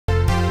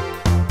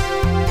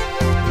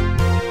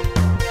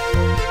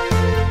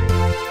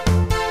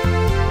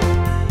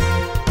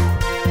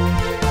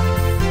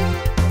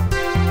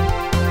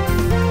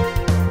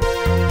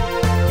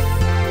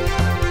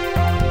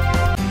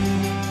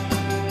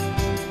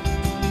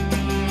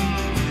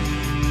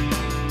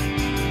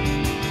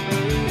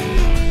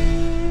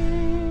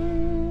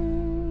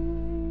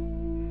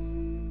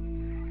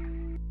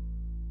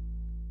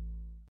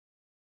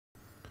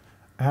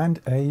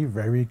and a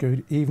very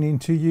good evening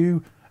to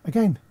you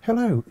again.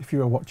 Hello, if you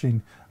are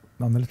watching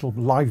on the little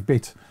live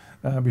bit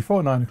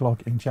before 9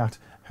 o'clock in chat.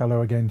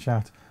 Hello again,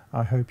 chat.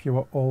 I hope you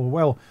are all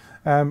well.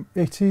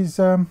 It's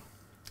a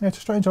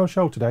strange old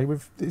show today.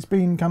 It's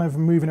been kind of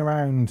moving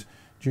around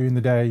during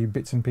the day,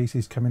 bits and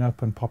pieces coming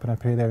up and popping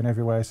up here, there and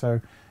everywhere, so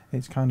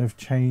it's kind of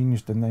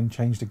changed and then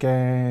changed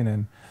again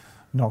and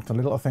knocked a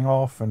little thing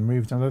off and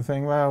moved another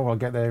thing. Well, we'll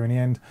get there in the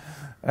end,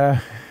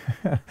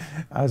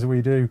 as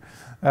we do.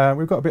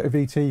 We've got a bit of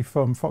VT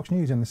from Fox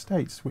News in the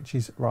States, which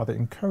is rather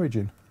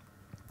encouraging,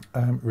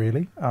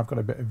 really. I've got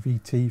a bit of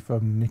VT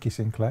from Nikki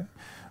Sinclaire.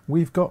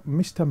 We've got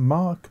Mr.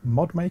 Mark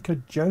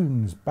Modmaker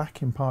Jones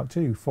back in part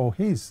 2 for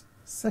his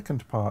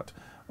second part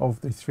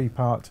of the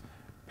 3-part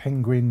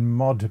Penguin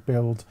mod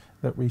build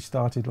that we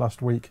started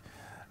last week.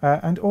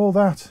 And all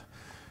that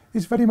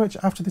is very much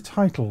after the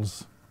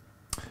titles.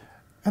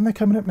 And they're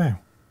coming up now.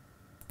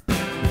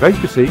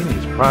 Vaper Scene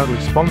is proudly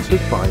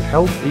sponsored by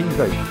Health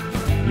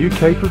E-Vape,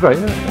 UK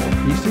purveyor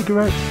of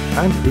e-cigarettes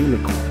and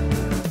e-liquid.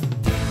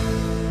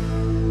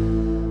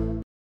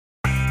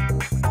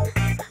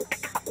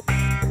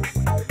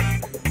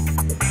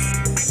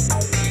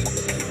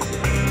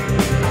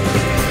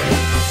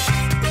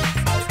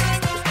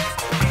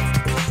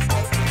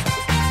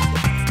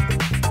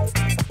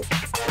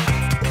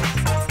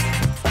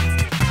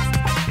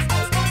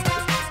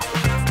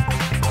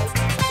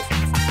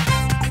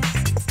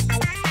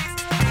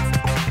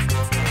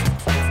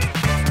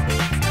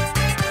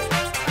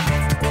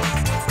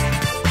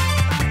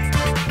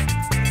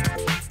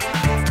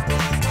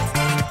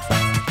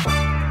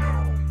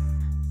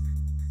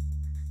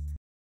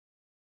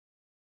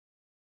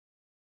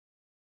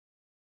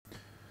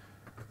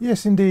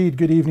 Yes, indeed.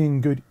 Good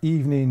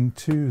evening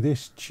to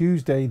this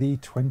Tuesday, the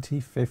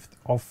 25th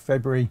of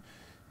February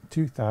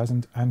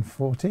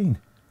 2014.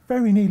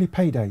 Very nearly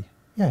payday.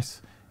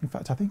 Yes, in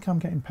fact, I think I'm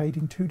getting paid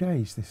in 2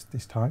 days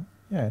this time.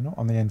 Yeah, not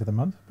on the end of the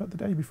month, but the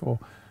day before.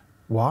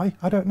 Why?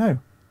 I don't know.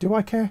 Do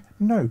I care?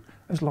 No,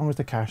 as long as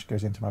the cash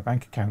goes into my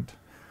bank account.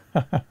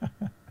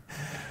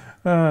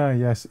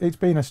 Yes, it's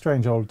been a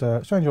strange old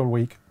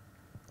week.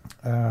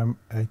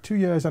 2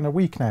 years and a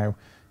week now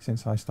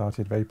since I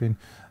started vaping,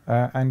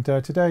 and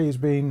today has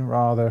been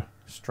rather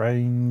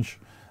strange.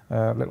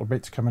 Little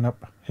bits coming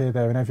up here,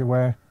 there and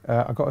everywhere.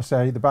 I've got to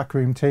say, the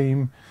backroom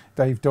team,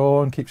 Dave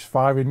Dawn, keeps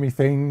firing me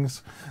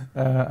things,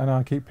 and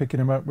I keep picking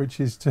them up, which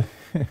is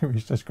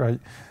just great.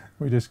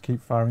 We just keep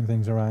firing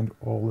things around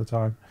all the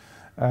time.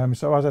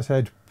 So as I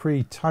said,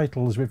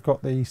 pre-titles, we've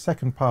got the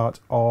second part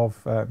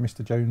of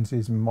Mr.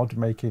 Jones's mod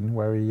making,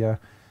 where he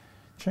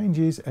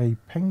changes a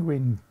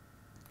penguin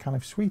kind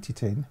of sweetie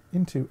tin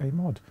into a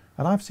mod,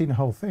 and I've seen the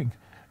whole thing.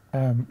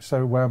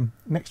 So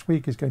next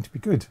week is going to be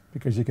good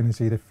because you're going to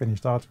see the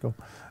finished article.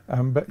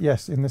 But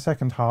yes, in the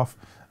second half,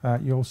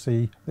 you'll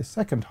see the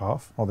second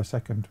half, or the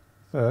second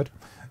third,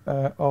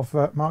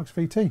 of Mark's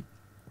VT.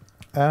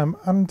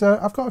 And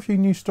I've got a few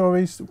news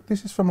stories.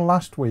 This is from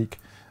last week,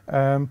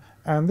 and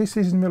this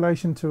is in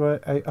relation to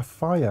a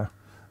fire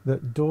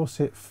that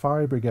Dorset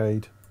Fire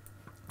Brigade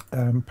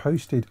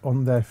posted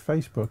on their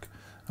Facebook.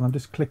 And I'm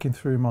just clicking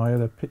through my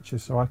other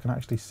pictures so I can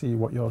actually see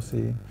what you're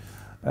seeing.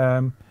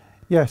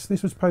 Yes,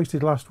 this was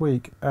posted last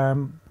week,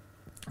 and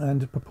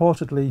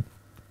purportedly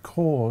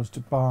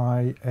caused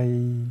by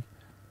a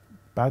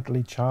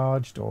badly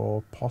charged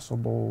or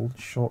possible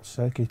short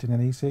circuit in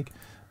an e-cig.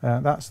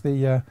 That's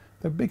the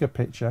bigger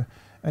picture,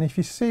 and if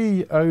you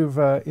see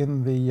over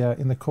in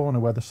the corner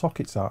where the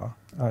sockets are,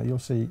 you'll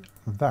see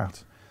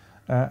that,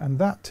 and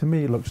that to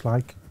me looks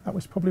like that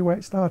was probably where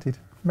it started.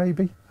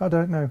 Maybe, I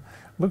don't know.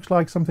 Looks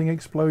like something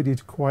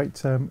exploded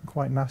quite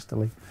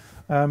nastily.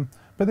 But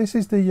this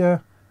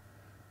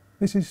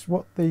is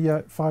what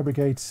the fire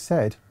brigade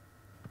said.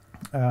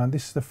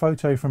 This is the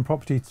photo from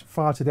property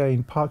fire today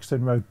in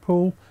Parkstone Road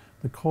Pool.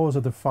 The cause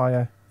of the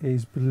fire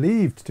is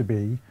believed to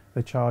be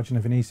the charging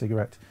of an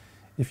e-cigarette.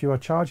 If you are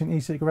charging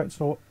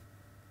e-cigarettes or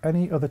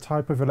any other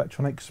type of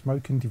electronic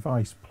smoking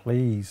device,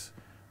 please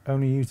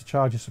only use the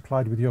charger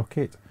supplied with your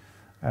kit.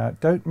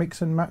 Don't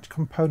mix and match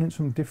components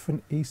from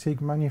different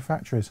e-cig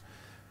manufacturers.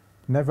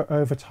 Never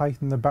over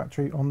tighten the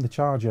battery on the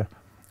charger,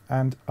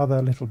 and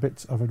other little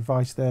bits of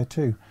advice there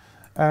too.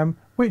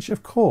 Which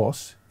of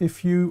course,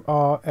 if you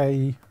are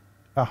a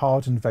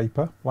hardened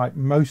vapor, like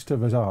most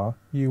of us are,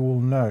 you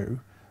will know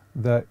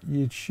that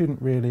you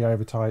shouldn't really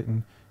over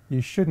tighten.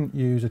 You shouldn't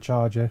use a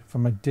charger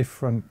from a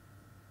different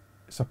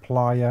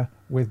supplier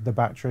with the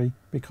battery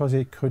because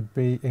it could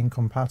be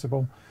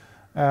incompatible.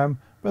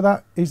 But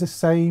that is the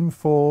same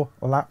for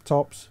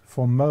laptops,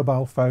 for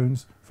mobile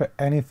phones, for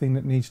anything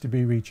that needs to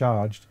be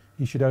recharged.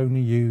 You should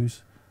only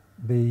use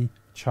the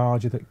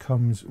charger that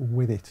comes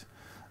with it.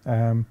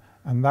 And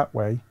that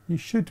way you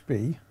should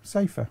be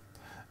safer.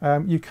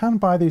 You can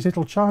buy these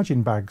little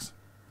charging bags,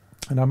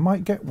 and I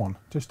might get one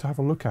just to have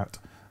a look at.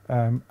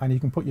 And you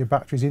can put your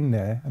batteries in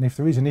there, and if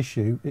there is an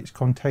issue, it's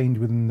contained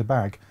within the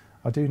bag.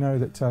 I do know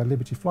that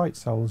Liberty Flight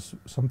sells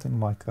something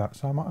like that,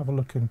 so I might have a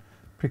look and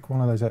pick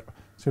one of those up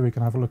so we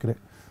can have a look at it.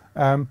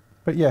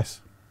 But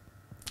yes,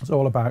 It's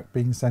all about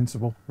being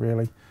sensible,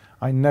 really.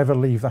 I never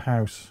leave the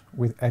house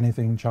with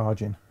anything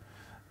charging.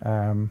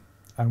 And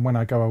when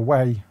I go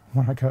away,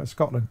 when I go to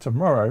Scotland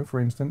tomorrow, for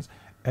instance,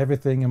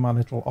 everything in my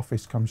little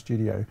office cum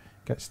studio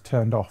gets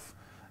turned off.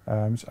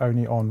 It's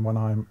only on when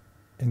I'm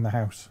in the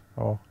house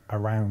or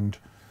around.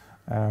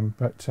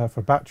 But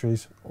for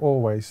batteries,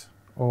 always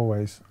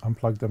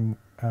unplug them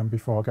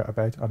before I go to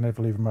bed. I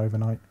never leave them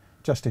overnight,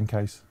 just in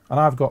case. And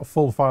I've got a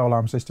full fire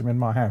alarm system in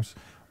my house,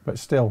 but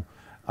still,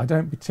 I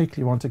don't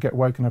particularly want to get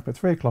woken up at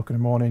 3 o'clock in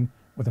the morning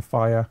with a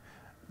fire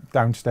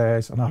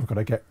downstairs, and I've got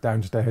to get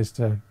downstairs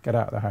to get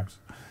out of the house.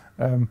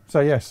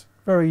 So yes,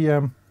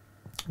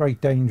 very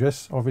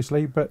dangerous,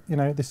 obviously, but you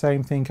know, the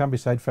same thing can be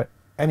said for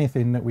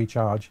anything that we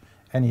charge,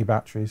 any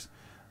batteries.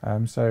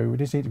 So we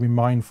just need to be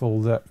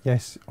mindful that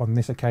yes, on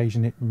this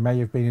occasion it may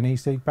have been an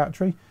e-cig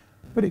battery,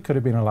 but it could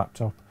have been a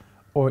laptop,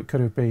 or it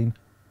could have been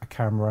a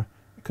camera,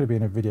 it could have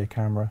been a video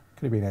camera, it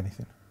could have been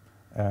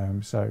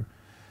anything. So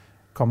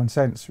common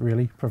sense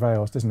really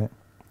prevails, doesn't it?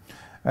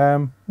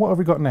 What have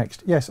we got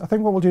next? Yes, I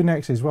think what we'll do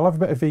next is we'll have a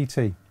bit of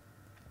VT.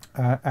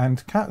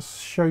 And Kat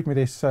showed me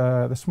this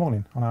this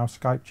morning on our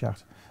Skype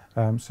chat.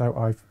 So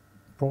I've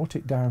brought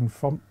it down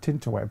from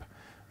Tinterweb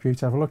for you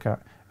to have a look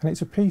at. And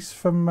it's a piece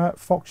from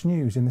Fox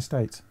News in the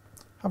States.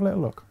 Have a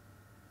little look.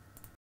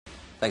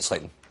 Thanks,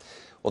 Clayton.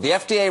 Well, the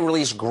FDA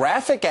released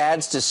graphic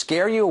ads to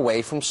scare you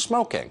away from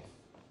smoking.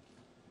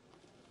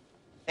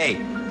 Hey,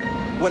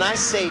 when I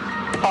say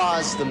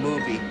pause the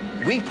movie,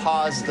 we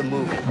pause the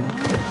movie.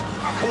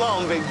 Come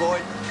on, big boy.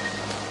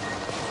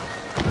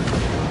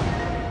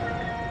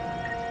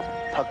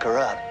 Pucker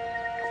up.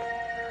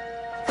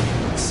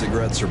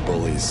 Cigarettes are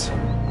bullies.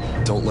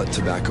 Don't let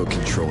tobacco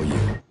control you.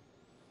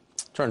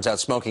 Turns out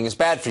smoking is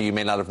bad for you. You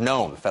may not have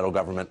known. Federal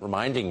government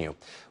reminding you.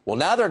 Well,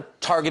 now they're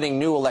targeting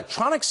new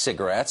electronic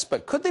cigarettes,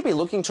 but could they be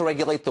looking to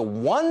regulate the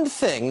one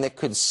thing that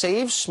could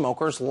save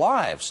smokers'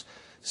 lives?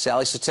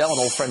 Sally Sattel, an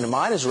old friend of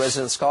mine, is a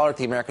resident scholar at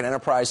the American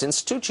Enterprise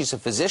Institute. She's a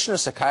physician, a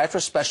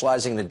psychiatrist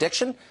specializing in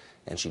addiction,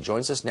 and she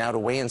joins us now to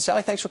weigh in.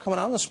 Sally, thanks for coming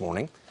on this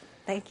morning.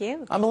 Thank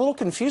you. I'm a little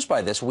confused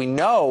by this. We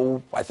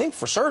know, I think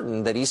for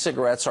certain, that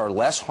e-cigarettes are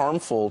less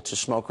harmful to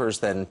smokers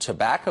than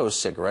tobacco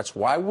cigarettes.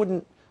 Why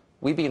wouldn't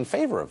we be in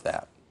favor of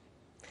that?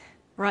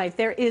 Right.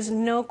 There is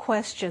no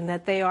question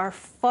that they are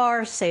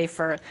far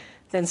safer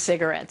than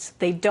cigarettes.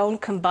 They don't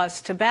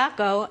combust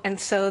tobacco, and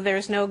so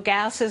there's no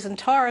gases and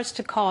tars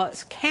to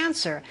cause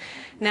cancer.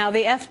 Now,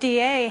 the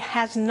FDA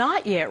has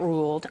not yet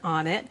ruled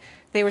on it.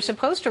 They were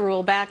supposed to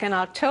rule back in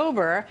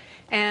October,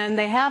 and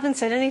they haven't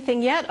said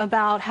anything yet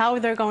about how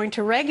they're going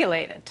to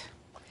regulate it.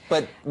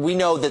 But we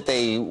know that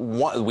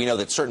we know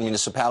that certain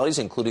municipalities,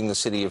 including the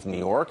city of New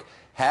York,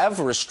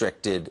 have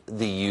restricted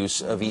the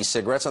use of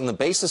e-cigarettes on the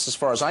basis, as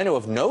far as I know,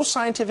 of no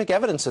scientific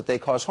evidence that they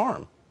cause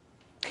harm.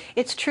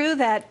 It's true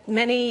that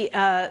many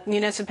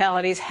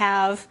municipalities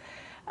have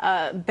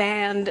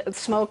banned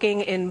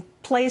smoking in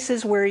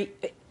places where,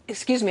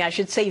 excuse me, I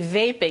should say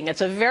vaping.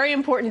 It's a very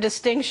important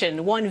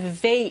distinction. One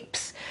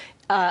vapes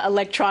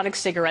electronic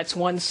cigarettes,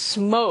 one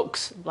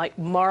smokes like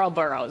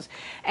Marlboros.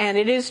 And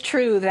it is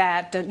true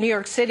that New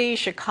York City,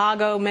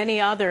 Chicago, many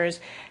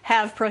others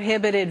have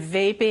prohibited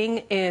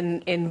vaping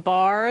in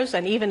bars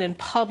and even in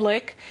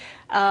public.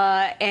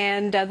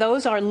 And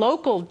those are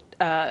local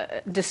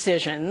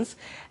decisions,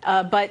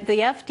 but the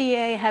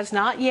FDA has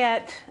not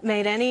yet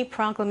made any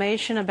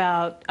proclamation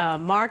about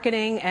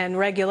marketing and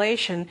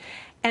regulation.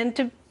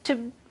 And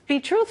to be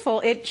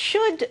truthful, it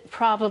should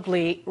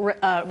probably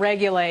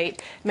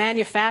regulate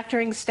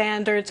manufacturing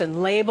standards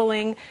and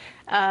labeling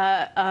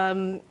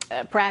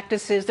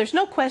practices. There's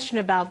no question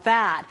about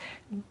that.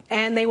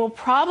 And they will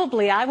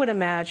probably, I would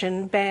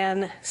imagine,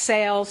 ban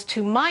sales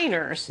to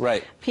minors,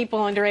 right, people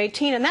under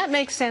 18. And that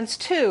makes sense,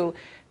 too.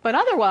 But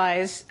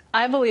otherwise,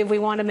 I believe we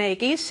want to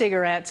make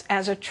e-cigarettes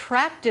as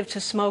attractive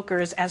to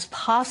smokers as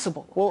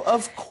possible. Well,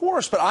 of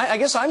course, but I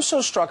guess I'm so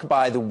struck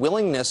by the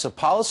willingness of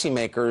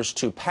policymakers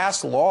to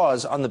pass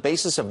laws on the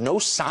basis of no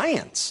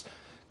science,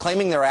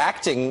 claiming they're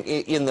acting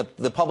in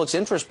the public's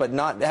interest, but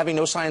not having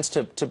no science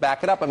to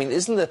back it up. I mean,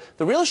 isn't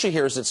the real issue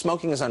here is that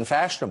smoking is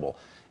unfashionable,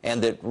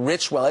 and that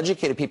rich,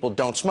 well-educated people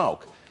don't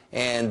smoke,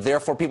 and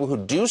therefore people who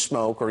do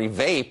smoke or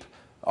vape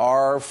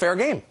are fair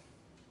game.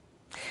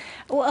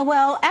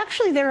 Well,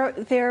 actually,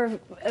 they're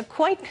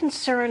quite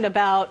concerned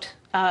about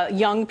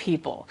young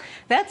people.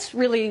 That's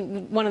really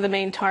one of the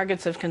main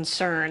targets of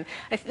concern.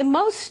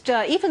 Most,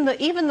 even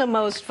the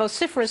most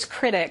vociferous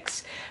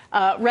critics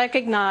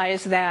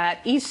recognize that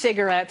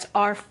e-cigarettes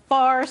are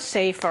far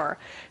safer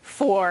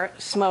for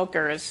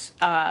smokers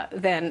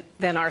than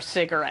are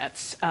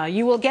cigarettes.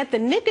 You will get the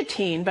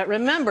nicotine, but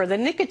remember, the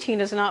nicotine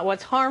is not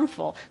what's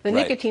harmful. The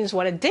nicotine is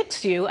what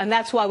addicts you, and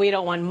that's why we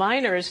don't want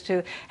minors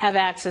to have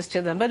access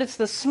to them. But it's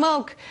the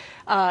smoke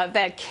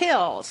that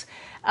kills.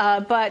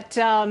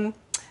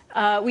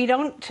 We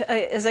don't,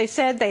 as I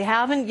said, they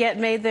haven't yet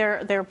made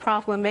their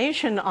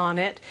proclamation on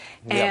it,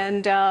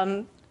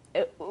 and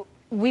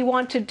we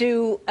want to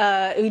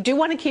we do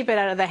want to keep it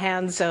out of the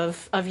hands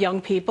of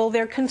young people.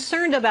 They're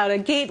concerned about a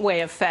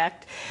gateway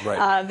effect,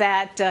 right.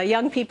 That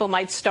young people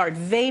might start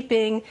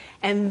vaping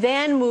and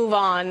then move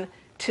on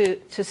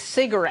to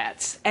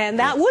cigarettes. And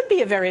that would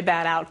be a very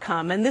bad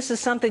outcome. And this is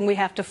something we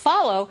have to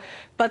follow.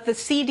 But the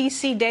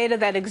CDC data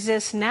that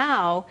exists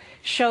now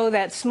show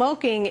that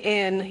smoking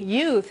in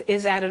youth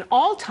is at an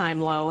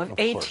all-time low of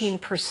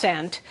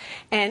 18%.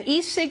 And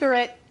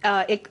e-cigarette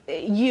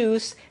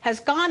use has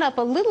gone up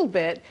a little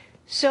bit.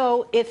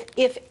 So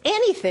if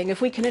anything,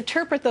 if we can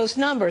interpret those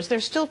numbers, they're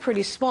still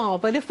pretty small,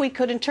 but if we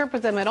could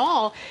interpret them at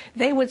all,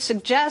 they would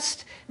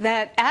suggest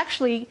that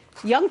actually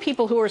young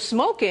people who are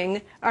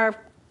smoking are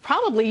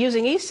probably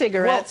using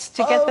e-cigarettes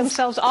to get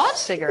themselves off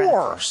cigarettes. Of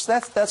course.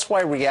 That's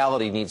why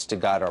reality needs to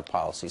guide our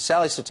policy.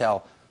 Sally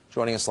Satel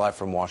joining us live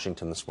from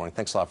Washington this morning.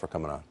 Thanks a lot for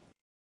coming on.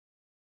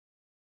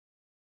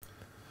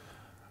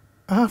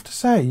 I have to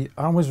say,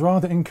 I was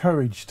rather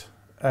encouraged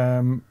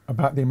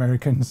about the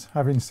Americans,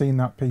 having seen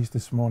that piece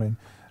this morning.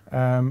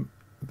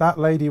 That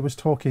lady was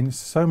talking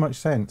so much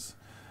sense.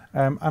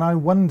 And I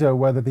wonder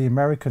whether the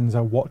Americans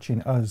are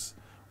watching us,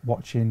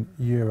 watching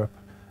Europe,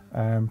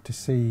 to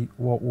see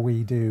what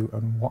we do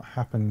and what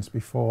happens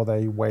before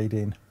they wade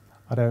in.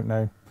 I don't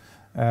know.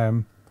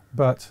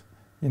 But,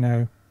 you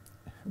know,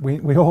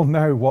 we all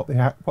know what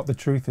the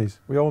truth is.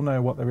 We all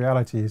know what the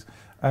reality is.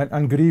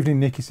 And good evening,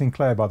 Nikki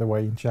Sinclaire, by the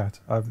way, in chat.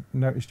 I've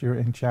noticed you're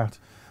in chat.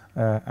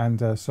 And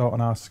saw it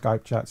on our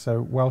Skype chat,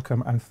 so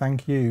welcome and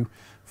thank you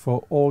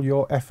for all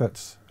your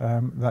efforts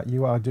that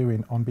you are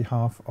doing on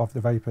behalf of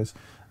the Vapers,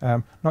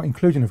 not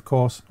including of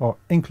course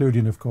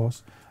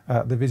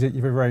the visit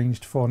you've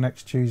arranged for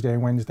next Tuesday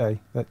and Wednesday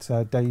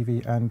that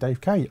Davey and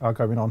Dave K are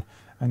going on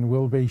and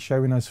will be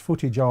showing us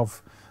footage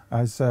of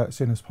as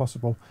soon as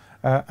possible.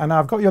 And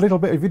I've got you a little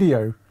bit of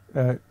video,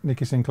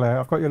 Nikki Sinclaire.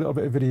 I've got you a little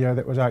bit of video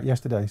that was out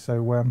yesterday,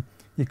 so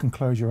you can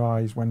close your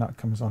eyes when that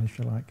comes on if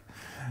you like.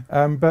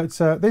 But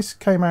this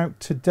came out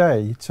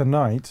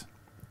tonight,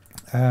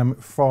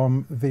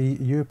 from the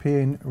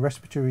European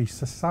Respiratory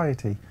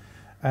Society,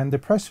 and the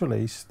press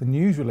release, the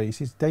news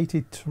release, is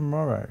dated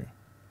tomorrow.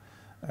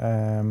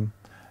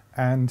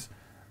 And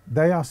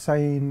they are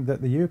saying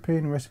that the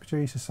European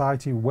Respiratory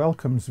Society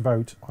welcomes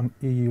vote on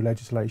EU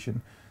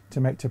legislation to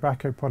make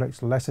tobacco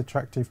products less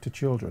attractive to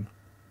children.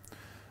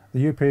 The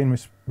European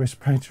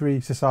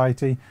Respiratory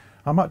Society,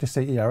 I might just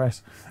say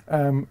ERS,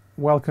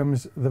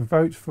 welcomes the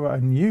vote for a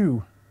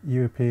new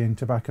European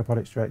Tobacco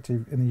Products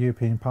Directive in the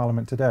European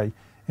Parliament today.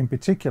 In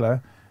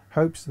particular,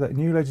 hopes that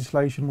new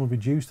legislation will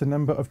reduce the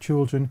number of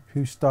children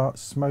who start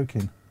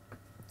smoking.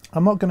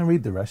 I'm not going to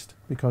read the rest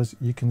because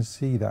you can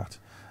see that.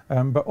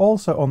 But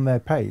also on their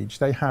page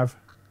they have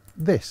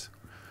this.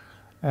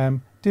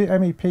 Dear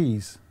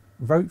MEPs,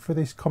 vote for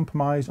this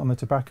compromise on the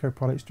Tobacco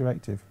Products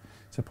Directive.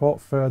 Support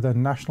further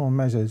national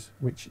measures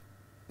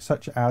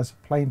such as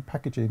plain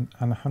packaging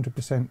and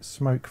 100%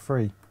 smoke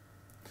free.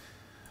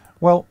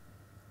 Well,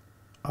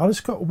 I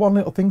just got one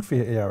little thing for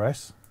you,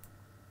 ERS.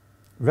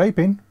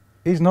 Vaping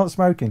is not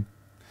smoking.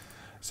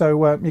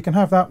 So you can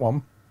have that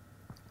one.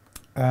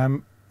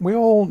 We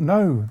all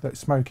know that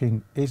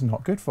smoking is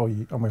not good for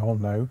you, and we all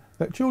know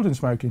that children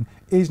smoking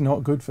is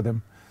not good for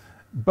them.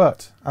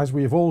 But as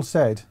we have all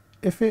said,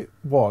 if it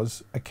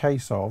was a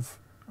case of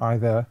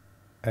either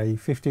a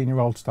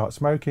 15-year-old starts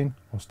smoking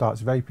or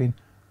starts vaping,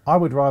 I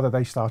would rather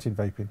they started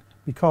vaping,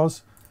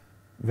 because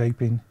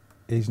vaping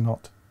is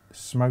not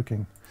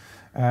smoking.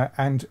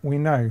 And we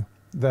know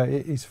that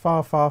it is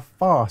far, far,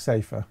 far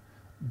safer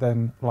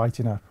than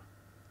lighting up.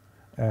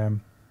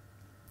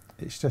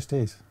 It just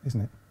is,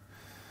 isn't it?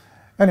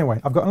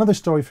 Anyway, I've got another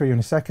story for you in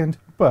a second,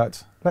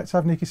 but let's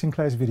have Nikki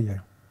Sinclair's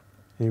video.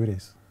 Here it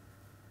is.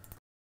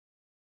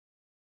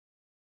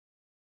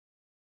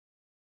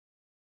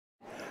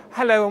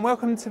 Hello and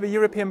welcome to the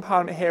European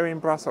Parliament here in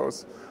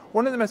Brussels.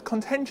 One of the most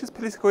contentious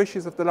political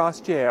issues of the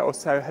last year or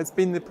so has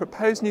been the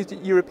proposed new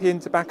European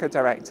Tobacco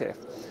Directive.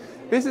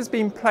 This has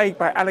been plagued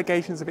by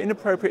allegations of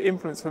inappropriate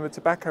influence from the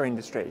tobacco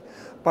industry,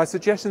 by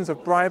suggestions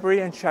of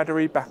bribery and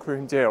shadowy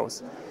backroom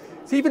deals.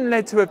 It's even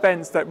led to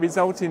events that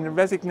resulted in the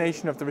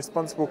resignation of the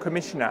responsible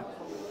commissioner,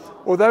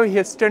 although he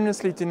has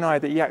strenuously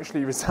denied that he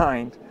actually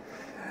resigned.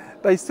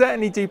 They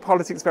certainly do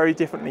politics very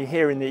differently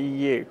here in the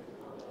EU.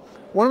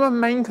 One of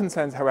my main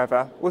concerns,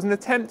 however, was an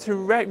attempt to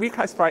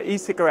reclassify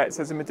e-cigarettes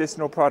as a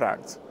medicinal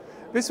product.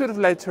 This would have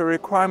led to a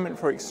requirement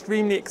for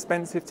extremely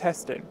expensive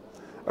testing,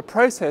 a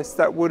process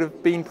that would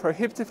have been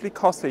prohibitively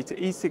costly to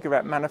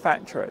e-cigarette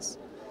manufacturers.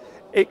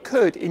 It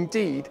could,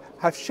 indeed,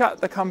 have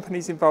shut the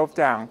companies involved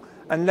down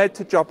and led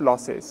to job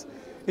losses.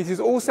 It is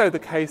also the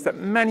case that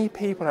many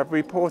people have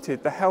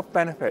reported the health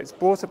benefits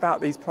brought about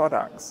these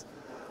products.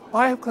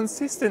 I have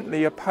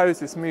consistently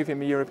opposed this move in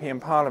the European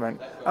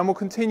Parliament and will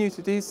continue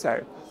to do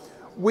so.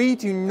 We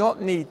do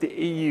not need the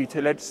EU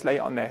to legislate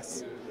on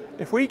this.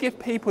 If we give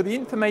people the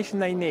information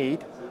they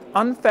need,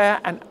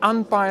 unfair and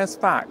unbiased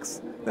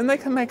facts, then they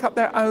can make up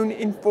their own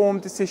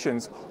informed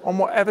decisions on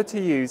whatever to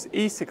use,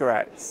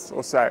 e-cigarettes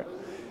or so.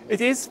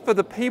 It is for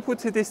the people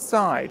to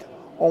decide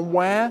on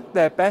where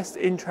their best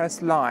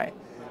interests lie.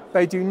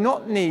 They do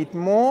not need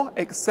more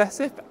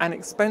excessive and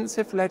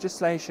expensive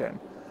legislation.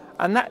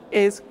 And that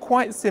is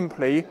quite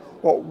simply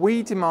what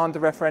We Demand a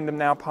Referendum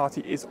Now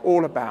party is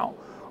all about.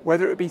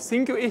 Whether it be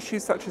single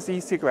issues such as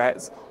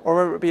e-cigarettes, or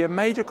whether it be a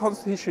major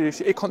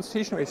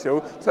constitutional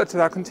issue such as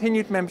our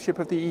continued membership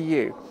of the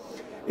EU.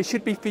 It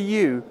should be for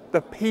you,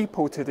 the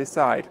people, to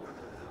decide.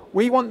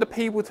 We want the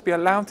people to be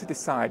allowed to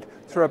decide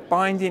through a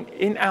binding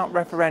in-out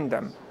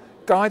referendum,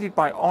 guided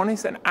by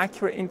honest and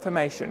accurate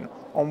information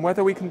on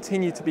whether we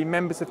continue to be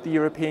members of the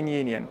European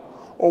Union,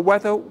 or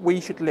whether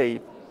we should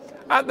leave.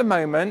 At the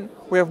moment,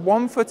 we have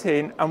 1 foot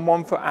in and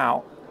 1 foot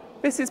out.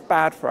 This is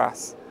bad for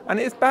us, and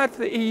it is bad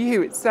for the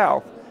EU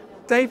itself.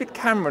 David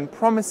Cameron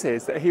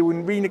promises that he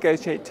will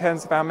renegotiate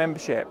terms of our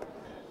membership.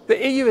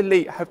 The EU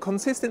elite have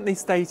consistently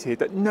stated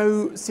that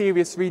no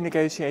serious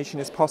renegotiation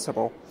is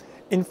possible.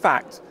 In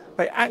fact,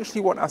 they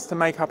actually want us to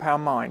make up our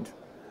mind.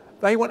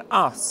 They want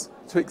us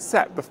to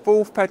accept the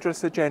full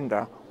federalist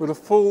agenda with a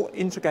full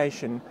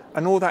integration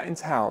and all that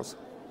entails,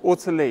 or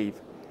to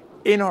leave,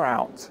 in or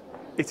out.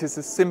 It is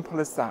as simple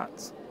as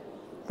that.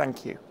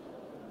 Thank you.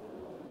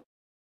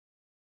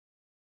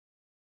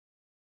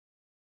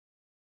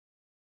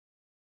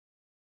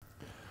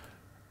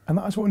 And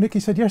that's what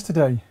Nikki said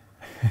yesterday.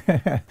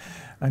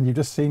 And you've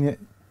just seen it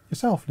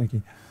yourself,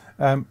 Nikki.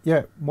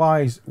 Yeah,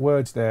 wise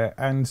words there,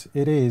 and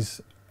it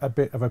is a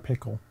bit of a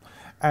pickle.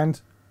 And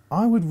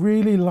I would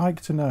really like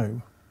to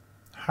know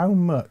how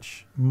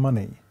much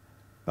money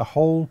the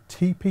whole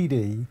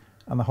TPD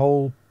and the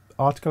whole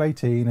Article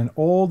 18 and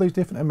all these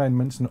different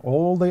amendments and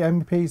all the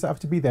MPs that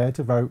have to be there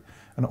to vote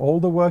and all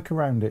the work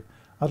around it,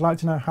 I'd like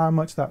to know how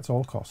much that's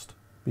all cost,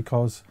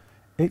 because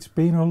it's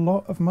been a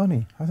lot of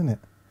money, hasn't it?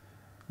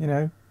 You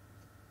know,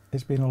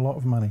 it's been a lot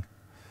of money.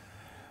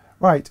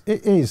 Right,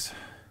 it is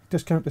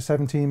just coming up to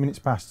 17 minutes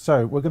past,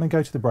 so we're going to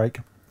go to the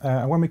break,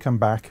 and when we come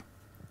back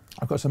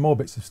I've got some more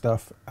bits of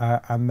stuff,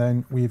 and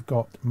then we've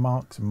got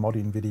Mark's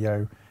modding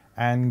video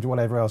and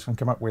whatever else I can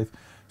come up with.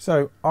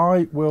 So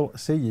I will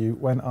see you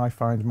when I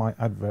find my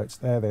adverts.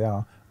 There they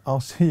are. I'll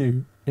see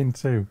you in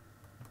 2.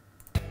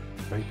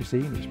 Vaper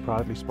Scene is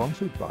proudly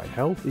sponsored by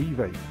Health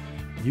E-Vape,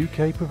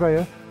 UK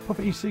purveyor of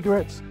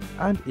e-cigarettes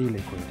and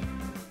e-liquid.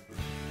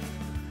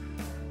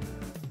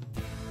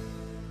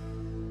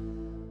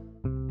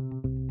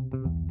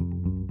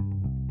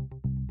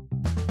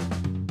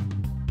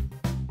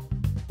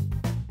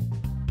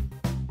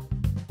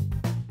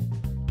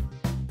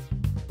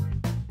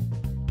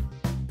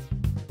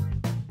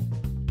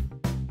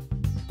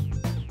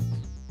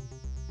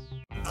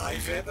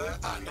 iVaper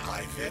and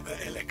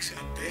iVaper Elixir,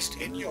 based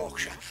in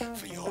Yorkshire,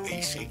 for your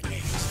e-cig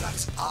needs.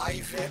 That's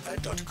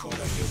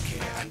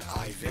iVaper.co.uk and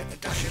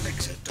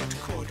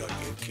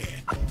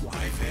iVaper-elixir.co.uk.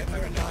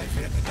 iVaper and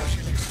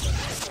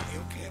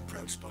iVaper-elixir.co.uk,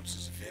 proud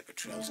sponsors of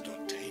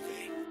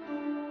VaporTrails.tv.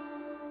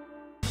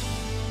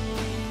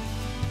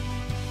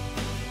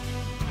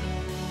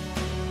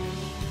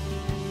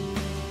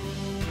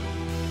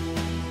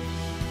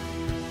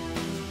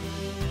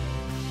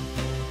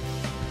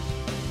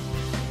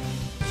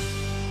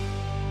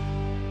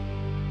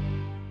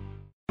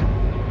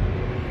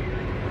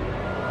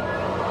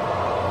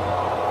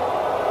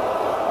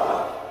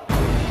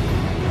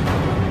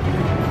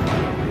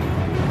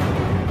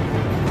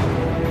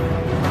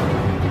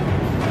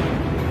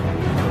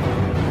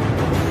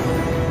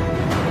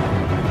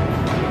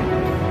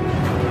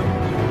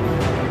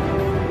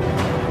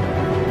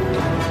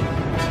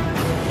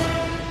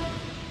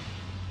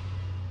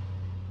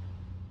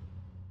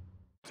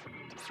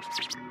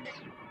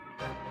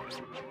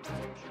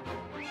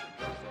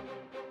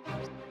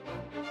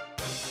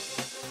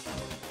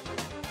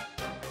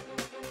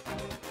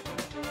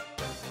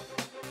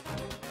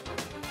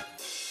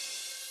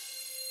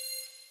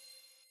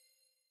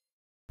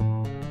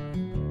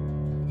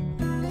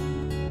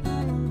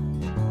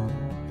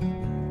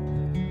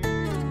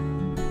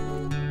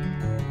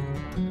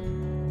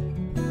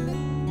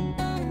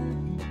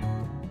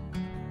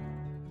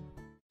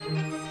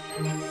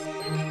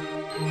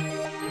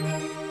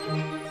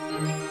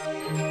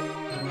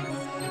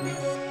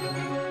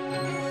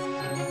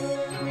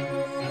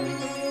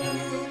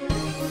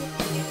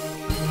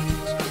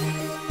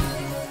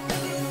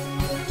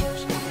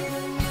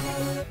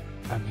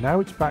 Now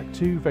it's back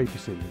to Vaper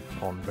Scene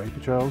on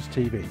Vapor Trails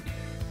TV.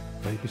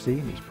 Vaper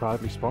Scene is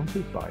proudly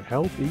sponsored by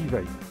Health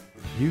E-Vape,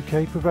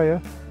 UK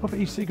purveyor of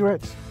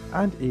e-cigarettes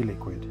and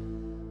e-liquid.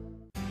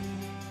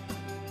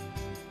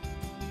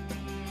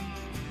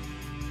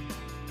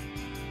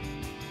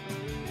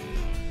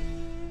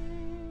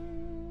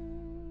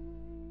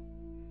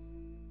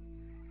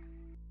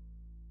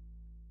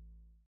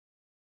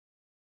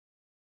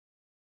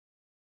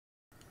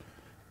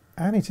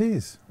 And it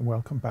is.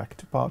 Welcome back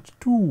to part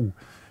 2.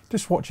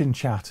 Just watching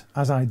chat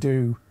as I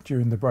do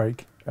during the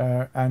break,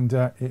 and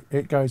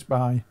it goes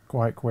by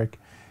quite quick.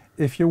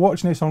 If you're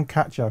watching this on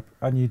catch up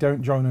and you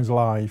don't join us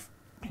live,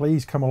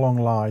 please come along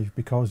live,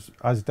 because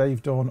as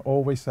Dave Dawn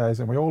always says,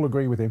 and we all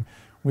agree with him,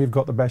 we've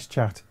got the best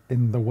chat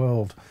in the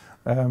world,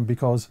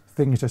 because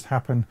things just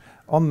happen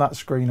on that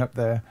screen up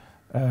there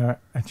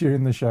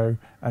during the show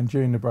and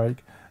during the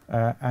break,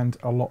 and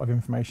a lot of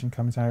information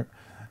comes out.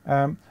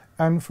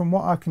 And from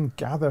what I can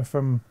gather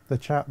from the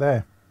chat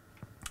there,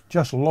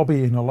 just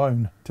lobbying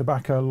alone,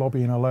 tobacco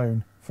lobbying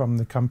alone from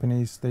the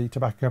companies, the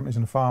tobacco companies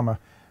and the pharma,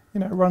 you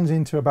know, it runs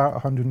into about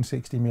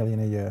 160 million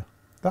a year.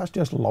 That's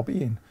just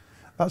lobbying.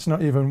 That's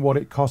not even what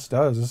it cost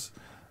us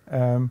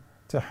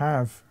to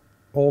have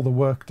all the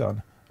work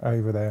done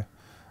over there.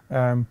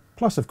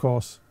 Plus, of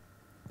course,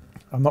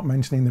 I'm not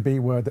mentioning the B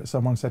word that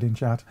someone said in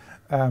chat,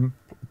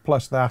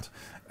 plus that,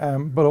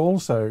 but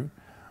also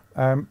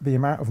the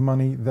amount of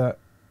money that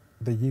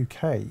the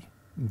UK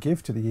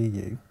give to the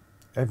EU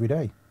every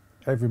day,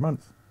 every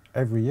month,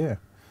 every year.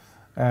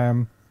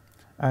 And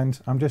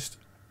I'm just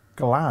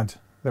glad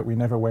that we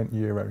never went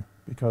euro,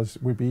 because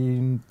we'd be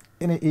in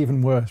it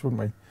even worse,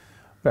 wouldn't we?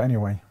 But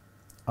anyway,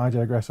 I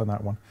digress on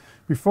that one.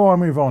 Before I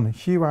move on,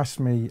 Hugh asked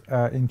me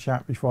in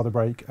chat before the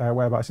break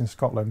whereabouts in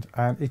Scotland,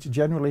 and it's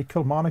generally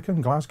Kilmarnock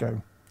and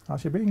Glasgow. I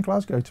should be in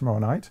Glasgow tomorrow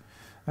night,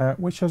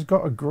 which has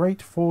got a great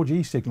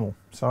 4G signal,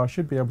 so I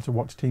should be able to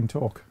watch Team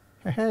Talk.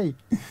 Hey!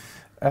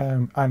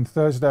 And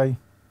Thursday,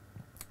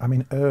 I'm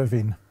in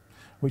Irvine,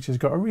 which has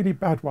got a really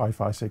bad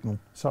Wi-Fi signal,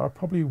 so I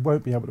probably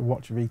won't be able to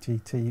watch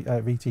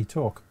VT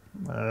Talk.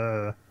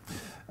 But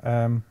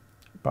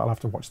I'll have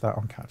to watch that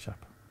on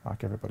catch-up,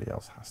 like everybody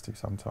else has to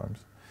sometimes.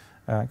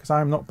 Because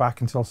I'm not back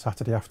until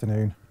Saturday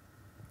afternoon.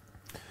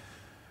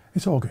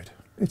 It's all good.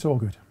 It's all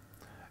good.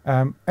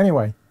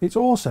 Anyway, it's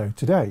also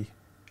today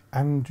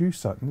Andrew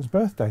Sutton's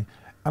birthday.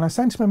 And I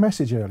sent him a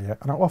message earlier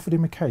and I offered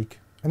him a cake.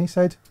 And he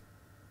said,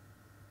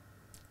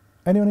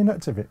 any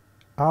nuts of it?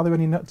 Are there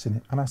any nuts in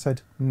it? And I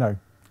said, no. Do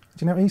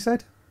you know what he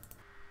said?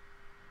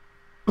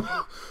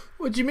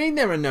 What do you mean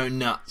there are no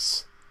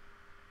nuts?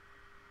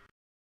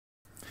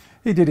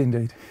 He did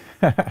indeed.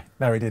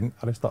 No, he didn't.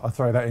 I just thought I'd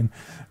throw that in.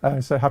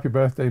 So happy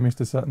birthday,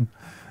 Mr. Sutton.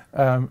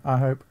 I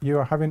hope you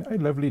are having a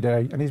lovely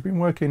day. And he's been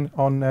working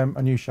on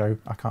a new show.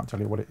 I can't tell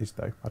you what it is,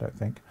 though, I don't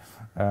think.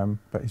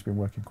 But he's been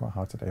working quite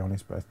hard today on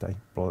his birthday.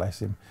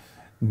 Bless him.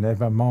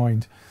 Never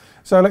mind.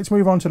 So let's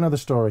move on to another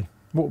story.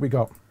 What have we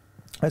got?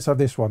 Let's have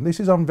this one. This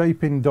is on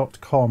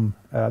vaping.com.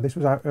 This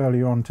was out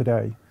earlier on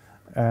today.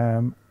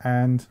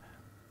 And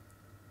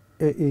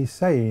it is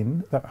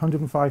saying that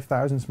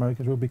 105,000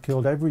 smokers will be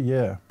killed every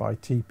year by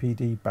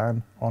TPD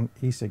ban on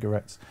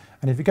e-cigarettes.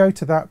 And if you go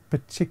to that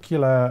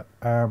particular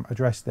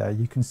address there,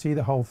 you can see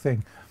the whole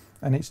thing.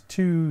 And it's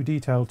too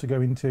detailed to go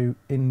into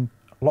in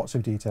lots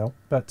of detail.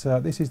 But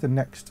this is the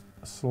next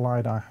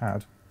slide I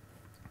had.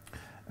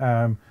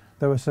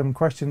 There were some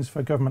questions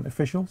for government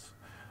officials.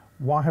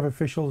 Why have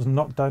officials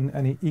not done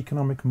any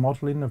economic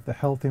modelling of the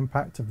health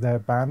impact of their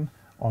ban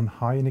on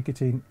high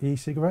nicotine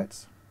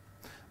e-cigarettes?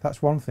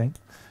 That's one thing.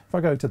 If I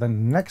go to the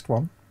next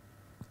one,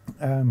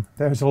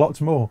 there's a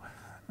lot more.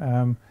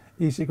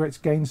 E-cigarettes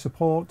gain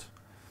support.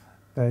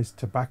 There's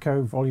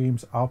tobacco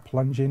volumes are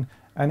plunging.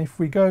 And if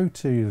we go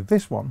to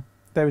this one,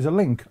 there is a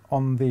link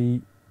on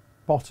the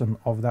bottom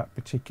of that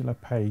particular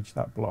page,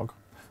 that blog,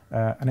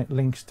 and it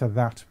links to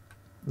that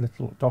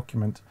little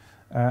document.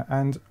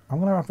 And I'm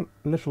going to have a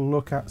little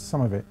look at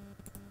some of it.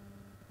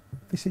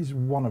 This is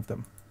one of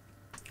them.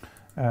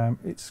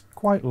 It's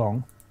quite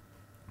long,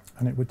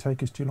 and it would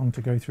take us too long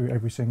to go through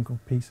every single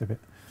piece of it.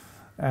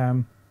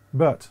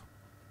 But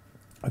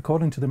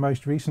according to the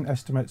most recent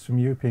estimates from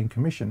the European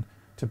Commission,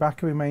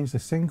 tobacco remains the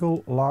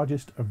single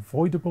largest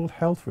avoidable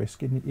health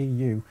risk in the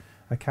EU,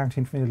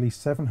 accounting for nearly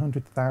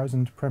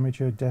 700,000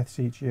 premature deaths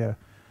each year.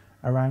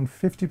 Around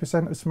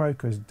 50% of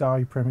smokers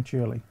die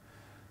prematurely.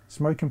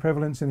 Smoking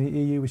prevalence in the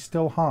EU is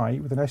still high,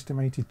 with an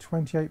estimated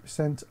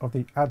 28% of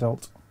the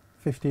adult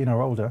 15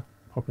 or older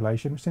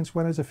population. Since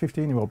when has a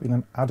 15-year-old been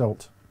an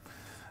adult?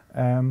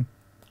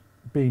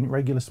 Being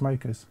regular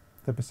smokers.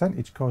 The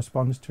percentage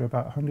corresponds to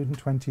about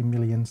 120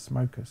 million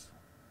smokers.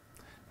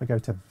 If I go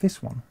to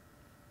this one,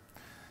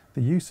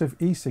 the use of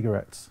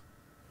e-cigarettes.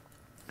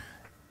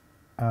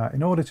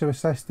 In order to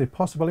assess the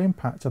possible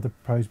impact of the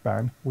proposed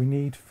ban, we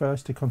need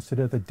first to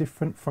consider the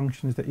different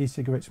functions that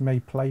e-cigarettes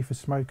may play for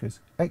smokers,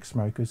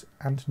 ex-smokers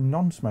and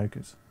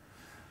non-smokers.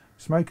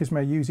 Smokers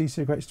may use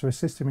e-cigarettes to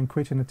assist them in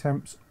quitting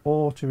attempts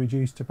or to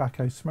reduce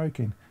tobacco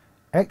smoking.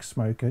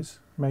 Ex-smokers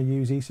may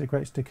use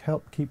e-cigarettes to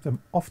help keep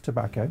them off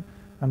tobacco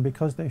and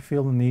because they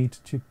feel the need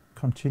to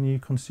continue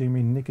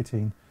consuming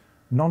nicotine.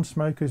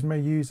 Non-smokers may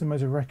use them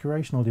as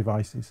recreational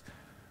devices.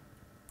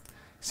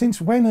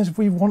 Since when have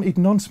we wanted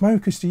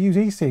non-smokers to use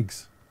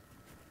e-cigs?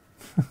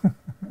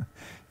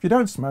 If you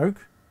don't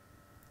smoke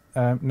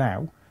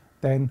now,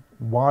 then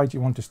why do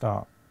you want to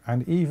start?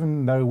 And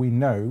even though we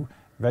know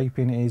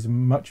vaping is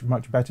much,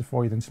 much better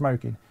for you than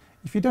smoking,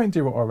 if you don't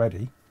do it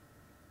already,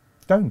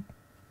 don't.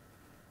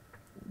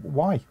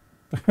 Why?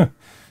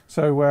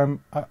 So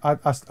I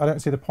don't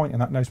see the point in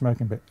that no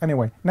smoking bit.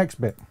 Anyway, next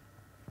bit.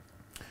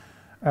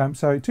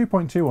 So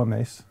 2.2 on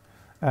this.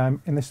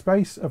 In the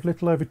space of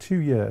little over 2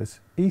 years,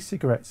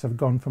 e-cigarettes have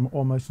gone from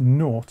almost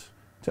naught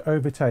to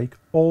overtake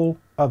all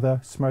other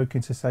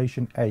smoking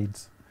cessation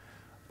aids.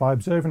 By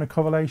observing a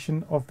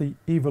correlation of the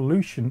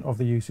evolution of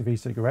the use of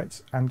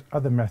e-cigarettes and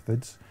other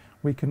methods,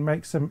 we can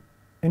make some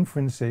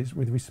inferences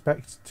with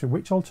respect to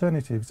which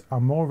alternatives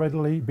are more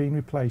readily being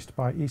replaced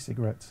by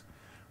e-cigarettes.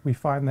 We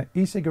find that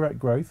e-cigarette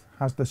growth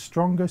has the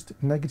strongest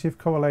negative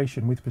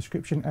correlation with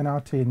prescription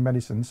NRT in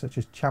medicines such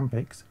as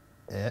Champix.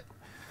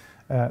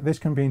 This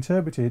can be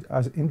interpreted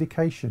as an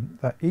indication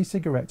that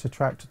e-cigarettes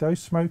attract those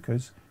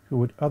smokers who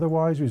would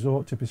otherwise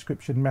resort to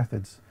prescription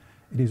methods.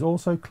 It is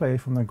also clear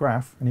from the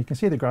graph, and you can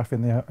see the graph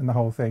in the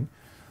whole thing,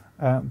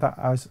 that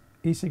as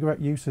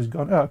e-cigarette use has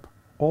gone up,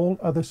 all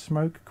other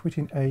smoke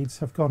quitting aids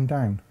have gone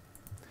down.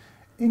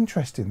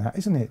 Interesting that,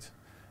 isn't it?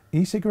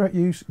 E-cigarette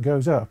use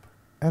goes up,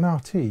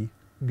 NRT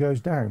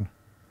goes down.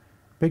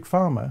 Big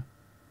Pharma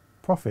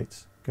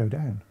profits go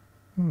down.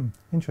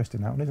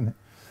 Interesting that one, isn't it?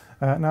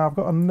 Now I've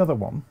got another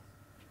one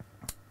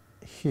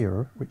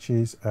here, which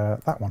is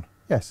that one.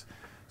 Yes.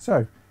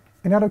 So,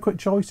 inadequate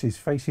choices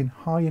facing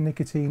higher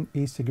nicotine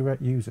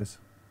e-cigarette users.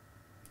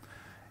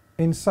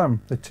 In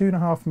sum, the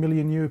 2.5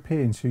 million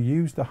Europeans who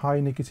use the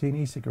high nicotine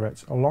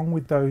e-cigarettes, along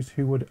with those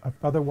who would have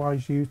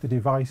otherwise used the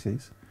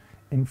devices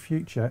in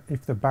future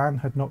if the ban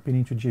had not been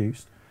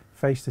introduced,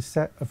 faced a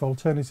set of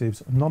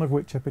alternatives, none of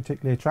which are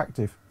particularly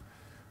attractive.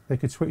 They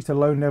could switch to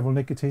low-level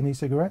nicotine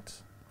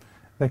e-cigarettes.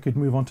 They could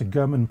move on to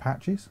gum and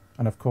patches,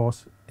 and of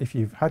course, if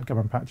you've had gum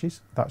and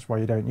patches, that's why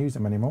you don't use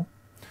them anymore.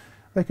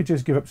 They could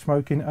just give up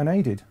smoking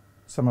unaided.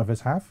 Some of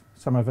us have,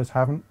 some of us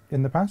haven't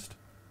in the past.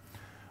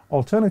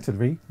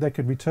 Alternatively, they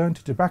could return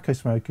to tobacco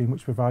smoking,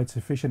 which provides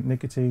sufficient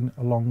nicotine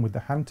along with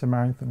the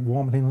hand-to-mouth and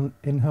warm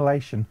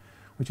inhalation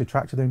which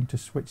attracted them to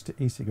switch to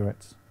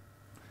e-cigarettes.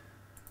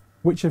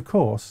 Which of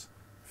course,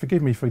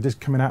 forgive me for just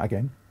coming out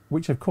again,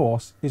 which of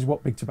course is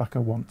what Big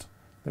Tobacco want.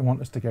 They want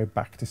us to go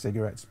back to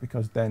cigarettes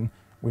because then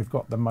we've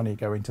got the money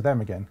going to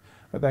them again.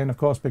 But then of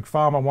course Big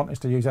Pharma want us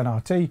to use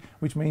NRT,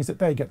 which means that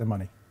they get the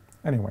money.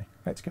 Anyway,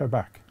 let's go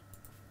back.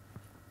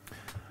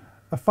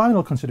 A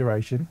final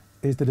consideration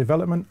is the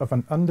development of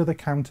an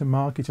under-the-counter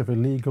market of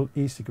illegal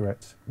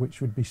e-cigarettes,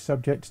 which would be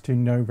subject to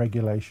no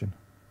regulation.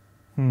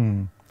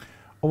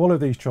 All of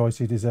these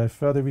choices deserve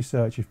further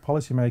research if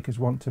policymakers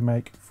want to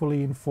make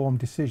fully informed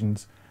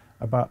decisions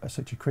about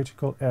such a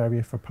critical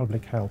area for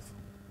public health.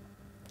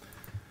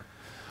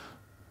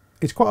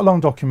 It's quite a long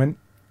document.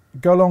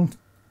 Go along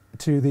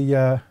to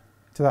the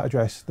to that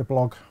address, the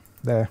blog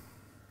there,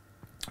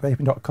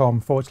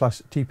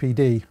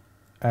 vaping.com/TPD,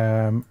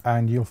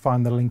 and you'll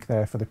find the link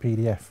there for the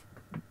PDF.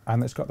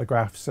 And it's got the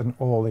graphs and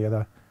all the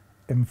other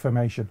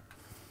information.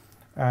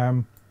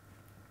 I'm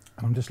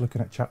just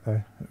looking at chat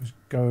there. It was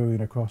going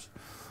across.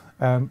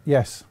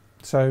 Yes,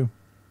 so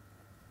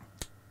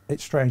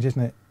it's strange,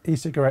 isn't it?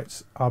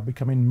 E-cigarettes are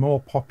becoming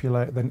more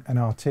popular than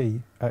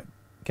NRT at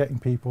getting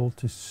people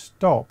to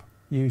stop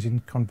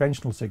using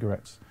conventional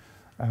cigarettes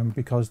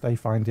because they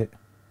find it,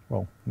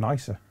 well,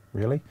 nicer,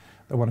 really.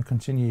 They want to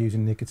continue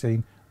using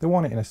nicotine. They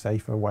want it in a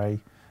safer way,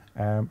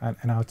 and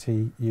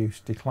NRT use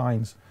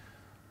declines.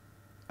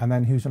 And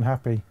then who's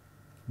unhappy?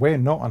 We're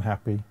not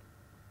unhappy,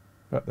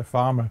 but the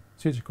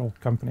pharmaceutical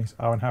companies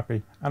are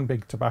unhappy and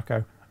Big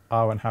Tobacco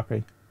are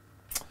unhappy.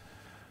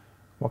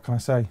 What can I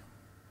say?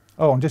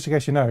 Oh, and just in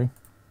case you know,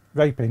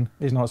 vaping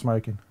is not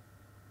smoking.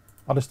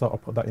 I just thought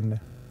I'd put that in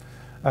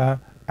there.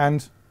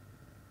 And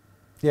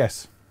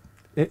yes,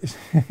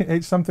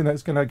 it's something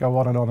that's going to go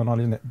on and on and on,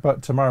 isn't it?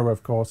 But tomorrow,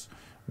 of course,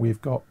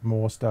 we've got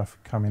more stuff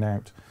coming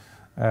out.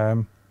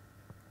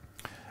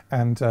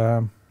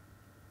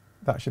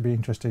 That should be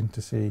interesting to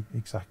see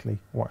exactly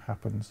what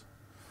happens.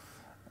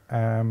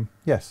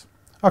 Yes.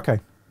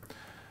 Okay.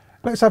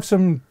 Let's have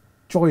some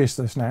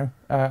joyousness now.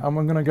 And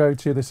we're going to go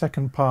to the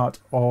second part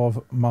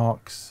of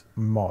Mark's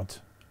mod.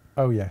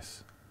 Oh,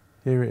 yes.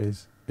 Here it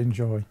is.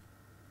 Enjoy.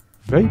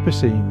 Vaper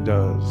Scene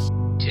does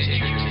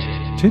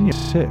Tin Your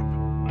Tip.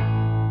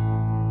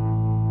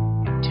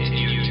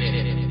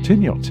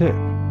 Tin Your Tip.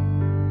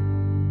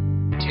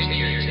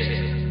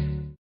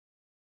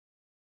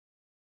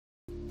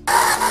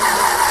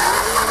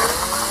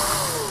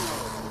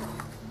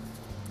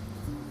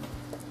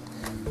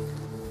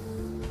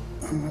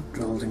 That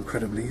drilled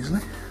incredibly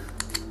easily.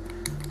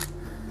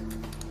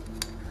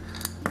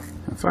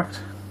 In fact,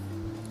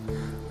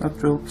 that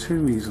drilled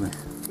too easily.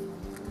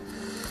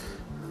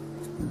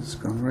 It's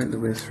gone right the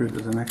way through to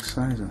the next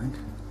size, I think.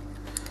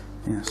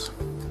 Yes.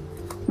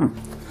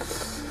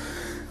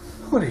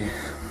 Hoodie.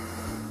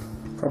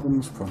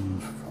 Problems.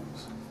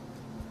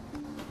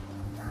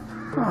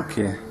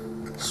 Okay,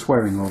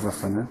 swearing over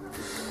for now.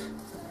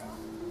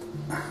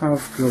 I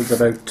have drilled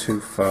it out too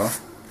far.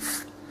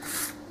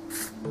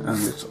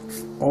 And it's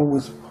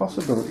always a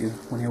possibility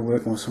when you're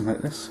working with something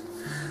like this.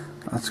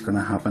 That's going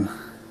to happen.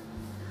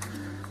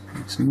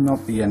 It's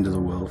not the end of the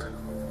world.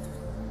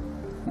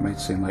 It might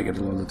seem like it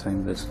a lot of the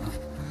time, but it's not.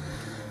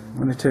 I'm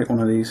going to take one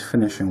of these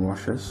finishing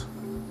washers,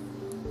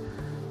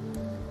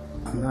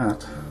 and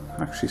that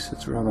actually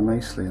sits rather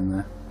nicely in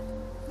there.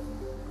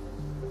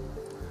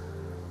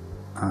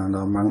 And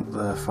I'll mount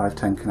the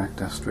 510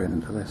 connector straight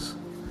into this.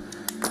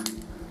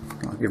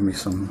 That'll give me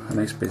a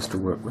nice base to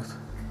work with.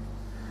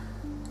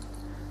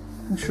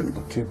 It shouldn't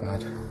look too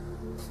bad.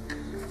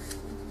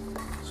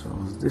 So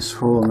this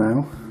hole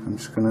now I'm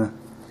just going to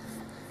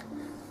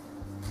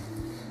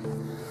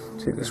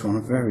take this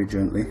one very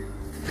gently,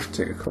 just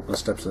take a couple of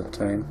steps at a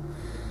time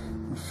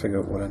and figure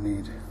out what I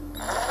need.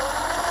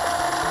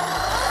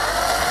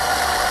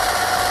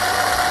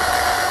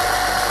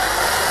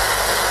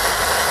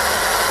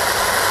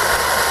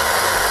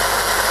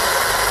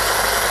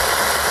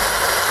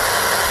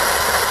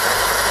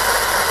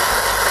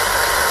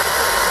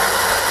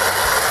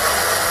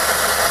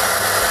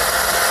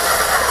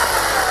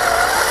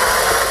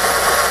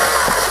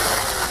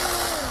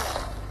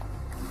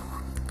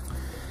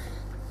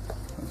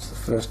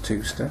 First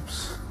 2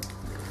 steps,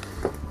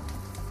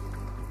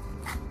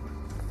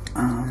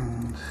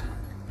 and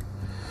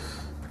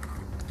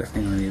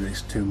definitely going to need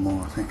these 2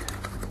 more, I think.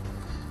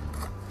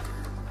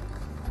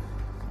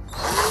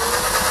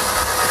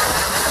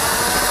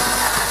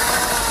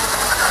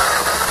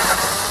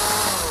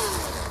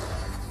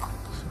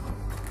 So,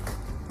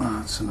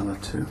 that's another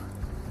 2.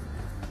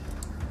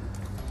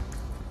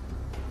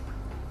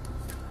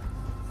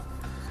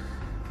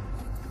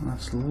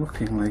 That's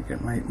looking like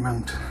it might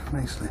mount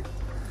nicely.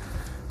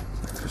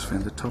 Just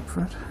find the top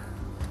for it.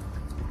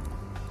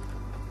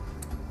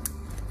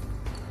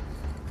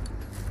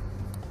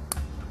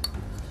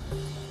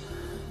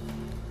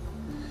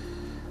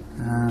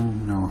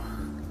 And no,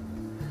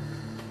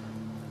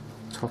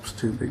 top's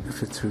too big to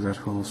fit through that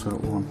hole, so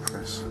it won't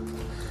press.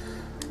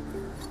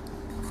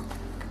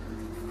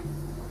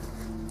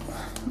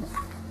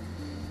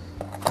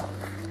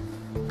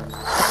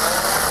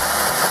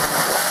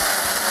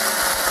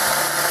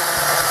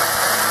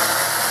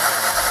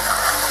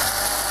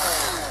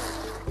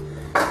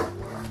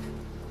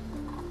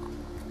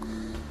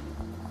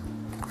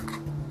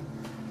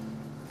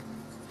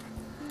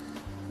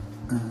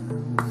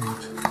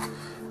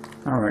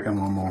 I reckon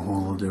one more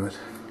hole will do it.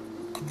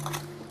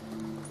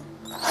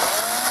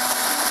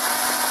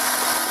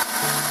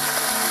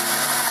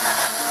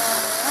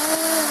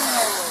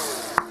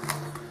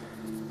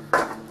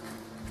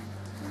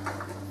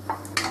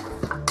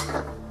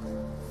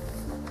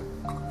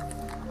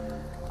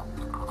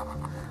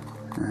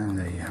 And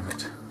there you have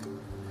it.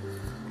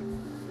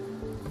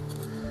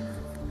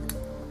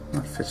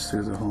 That fits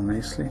through the hole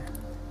nicely.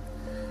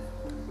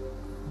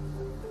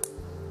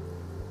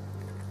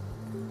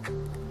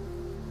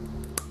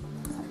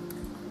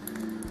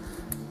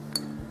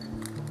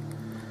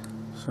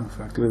 So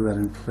if I glue that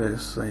in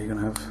place, there you're going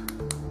to have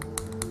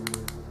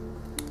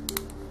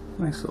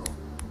a nice little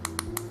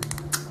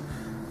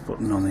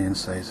button on the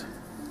inside.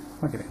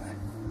 Look at it there.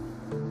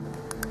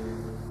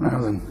 Now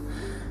then,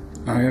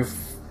 I have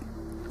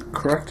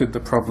corrected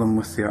the problem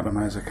with the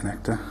atomizer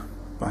connector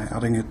by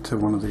adding it to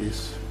one of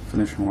these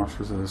finishing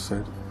washers, as I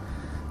said,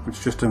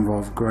 which just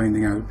involved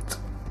grinding out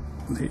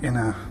the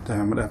inner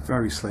diameter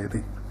very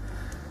slightly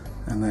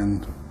and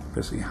then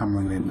basically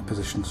hammering it into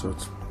position so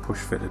it's push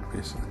fitted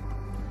basically.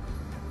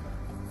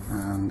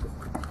 And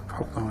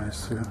pop the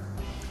wires through.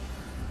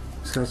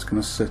 So that's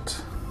going to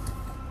sit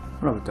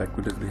rather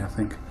decoratively, I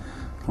think,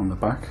 on the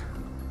back.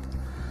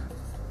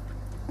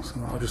 So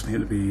that'll just need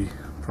to be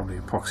probably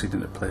epoxied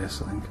into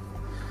place, I think.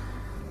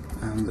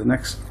 And the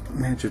next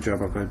major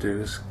job I've got to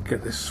do is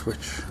get this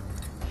switch,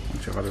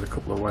 which I've added a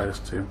couple of wires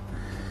to,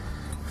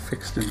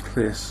 fixed in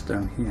place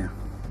down here.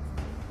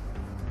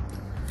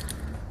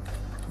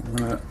 I'm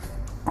going to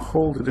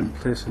hold it in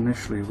place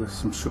initially with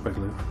some super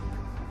glue.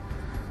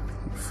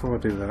 Before I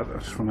do that, I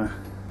just want to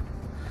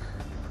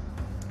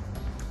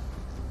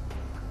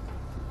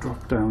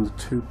drop down the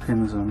 2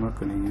 pins I'm not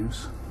going to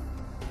use,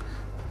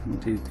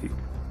 indeed the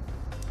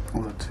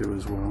other 2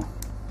 as well,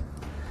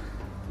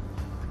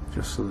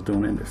 just so they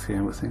don't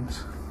interfere with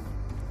things.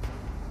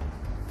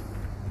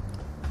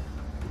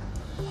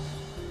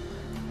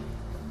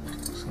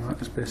 So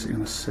that is basically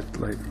going to sit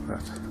like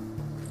that.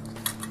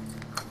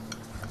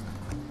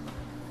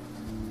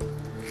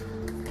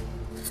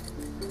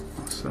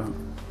 So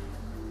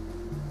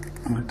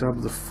I'm going to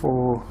dab the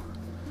 4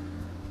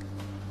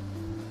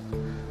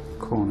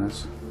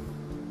 corners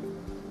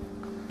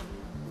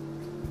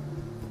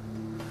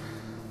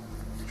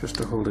just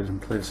to hold it in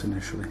place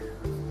initially.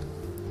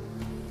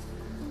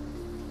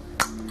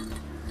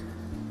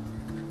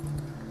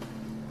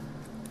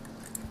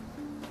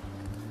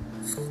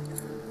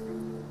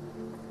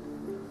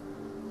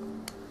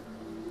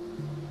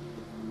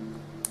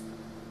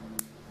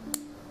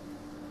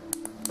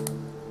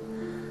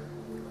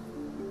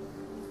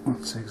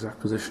 That's the exact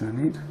position I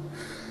need,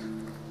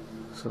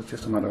 so it's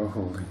just a matter of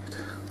holding it.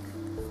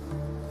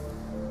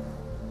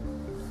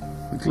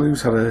 The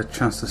glue's had a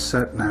chance to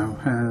set now.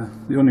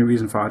 The only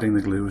reason for adding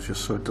the glue is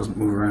just so it doesn't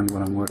move around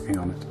when I'm working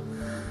on it,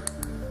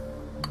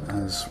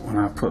 as when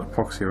I put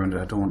epoxy around it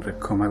I don't want it to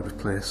come out of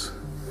place,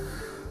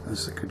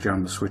 as it could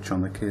jam the switch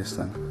on the case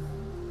then.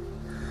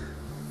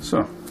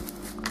 So,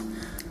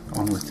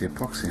 on with the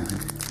epoxy I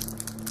think.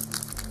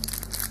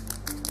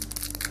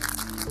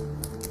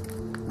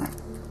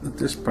 At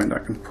this point I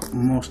can put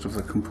most of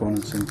the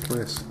components in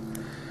place,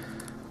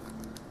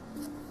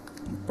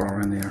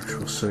 barring the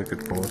actual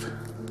circuit board,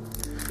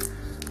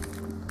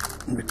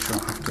 which I'll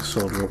have to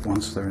solder up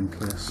once they're in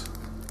place.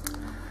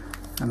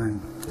 and then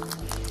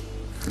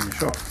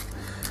finish off.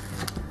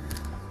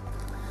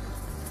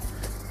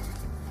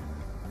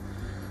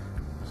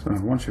 So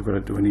once you've got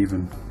it to an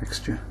even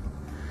mixture,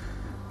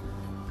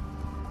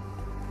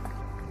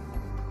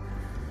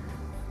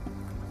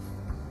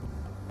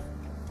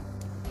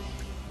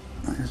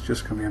 it's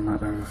just going to be a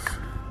matter of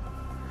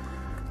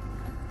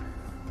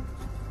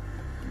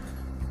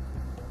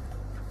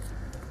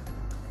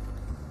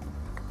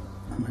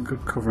having a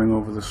good covering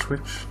over the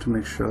switch to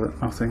make sure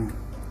that nothing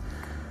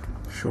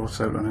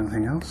shorts out on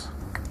anything else.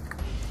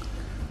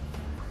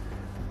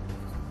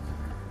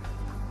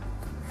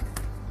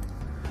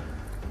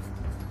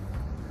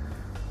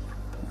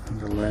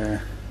 And a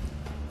layer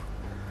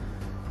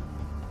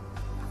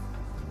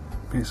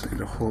basically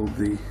to hold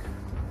the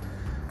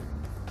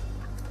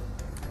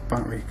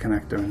battery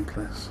connector in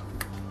place,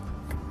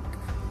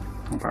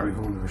 or battery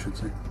holder I should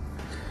say.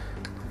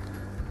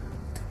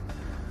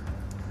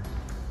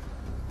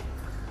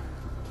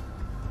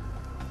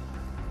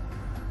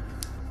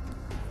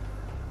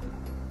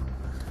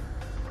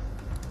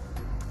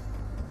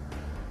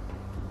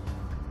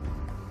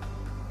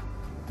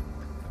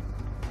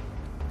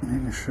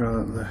 Making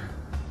sure that the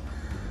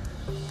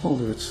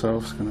holder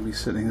itself is going to be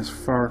sitting as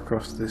far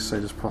across this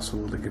side as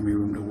possible to give me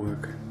room to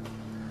work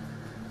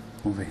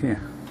over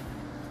here.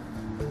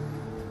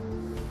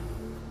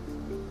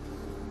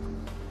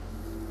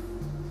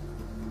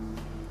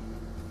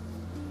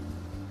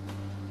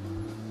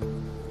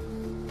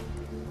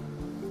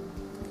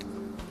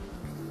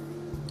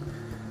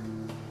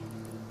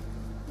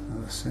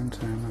 At the same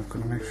time, I've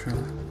got to make sure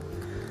that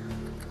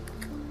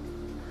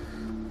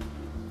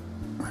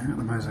my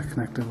atomizer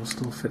connector will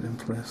still fit in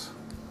place.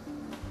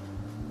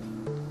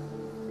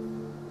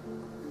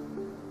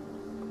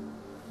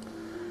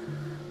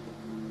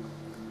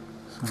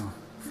 So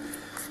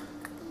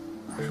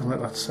I shall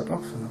let that set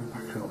off and I'll be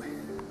back shortly.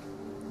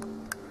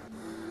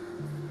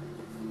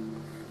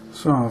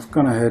 So I've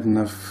gone ahead and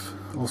I've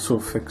also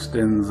fixed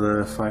in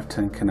the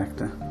 510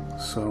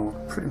 connector, so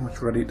pretty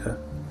much ready to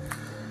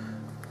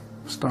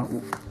start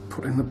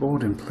putting the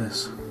board in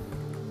place.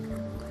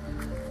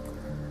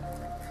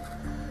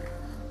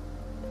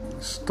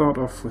 Start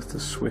off with the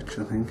switch,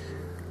 I think.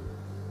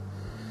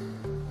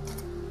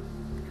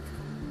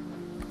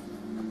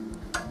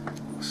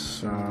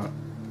 So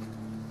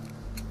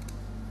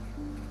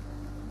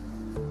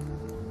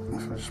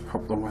if I just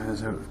pop the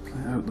wires out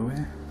the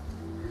way.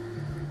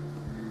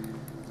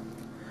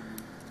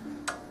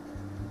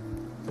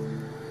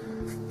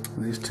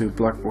 These two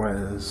black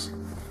wires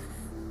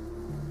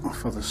are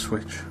for the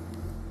switch,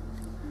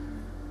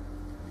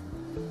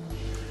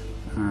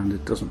 and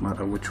it doesn't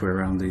matter which way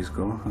around these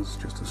go, it's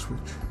just a switch.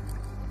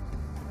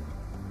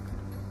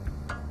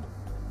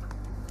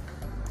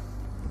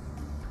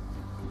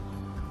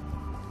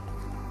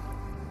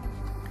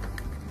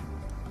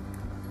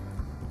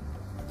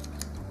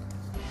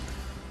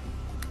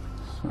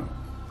 So,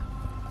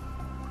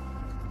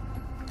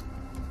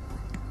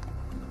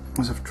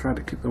 as I've tried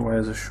to keep the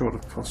wires as short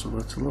as possible,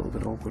 it's a little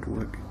bit awkward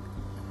working.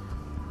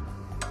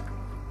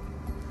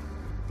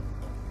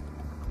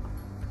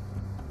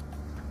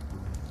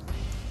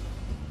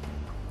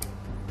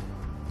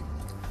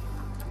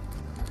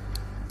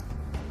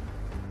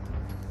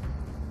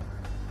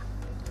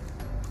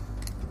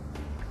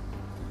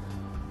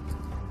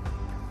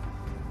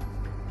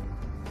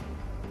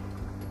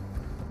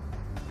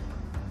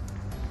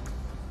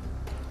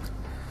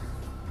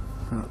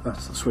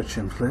 That's the switch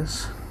in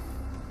place.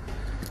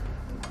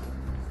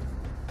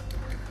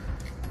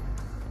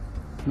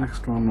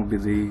 Next one will be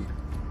the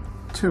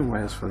two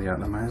wires for the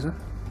atomizer,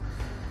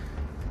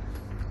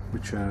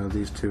 which are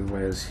these two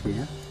wires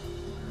here.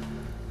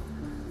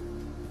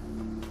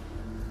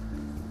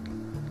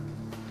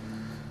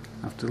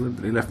 I've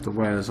deliberately left the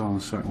wires on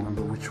so I can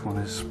remember which one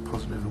is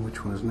positive and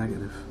which one is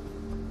negative.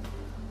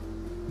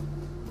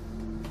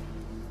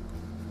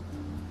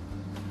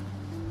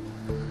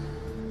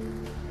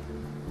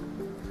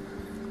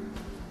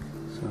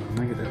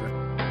 Negative.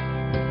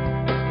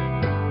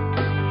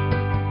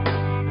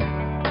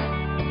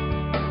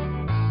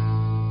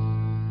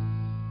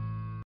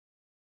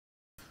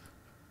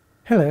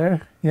 Hello.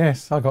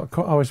 Yes, I got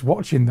caught. I was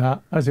watching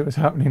that as it was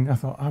happening. I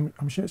thought,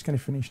 I'm sure it's going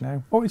to finish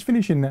now. Oh, it's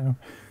finishing now.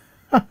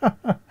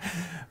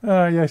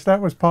 Yes,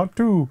 that was part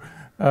 2.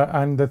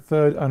 And the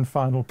third and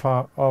final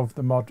part of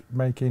the mod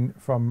making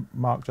from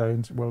Mark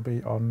Jones will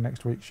be on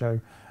next week's show.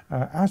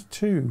 As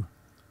to,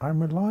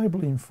 I'm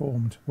reliably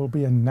informed, will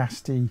be a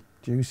nasty,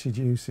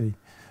 juicy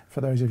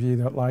for those of you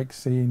that like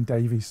seeing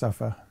Davey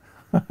suffer.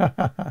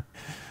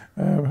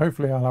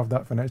 Hopefully I'll have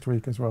that for next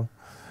week as well.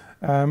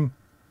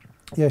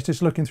 Yes,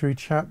 just looking through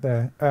chat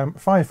there.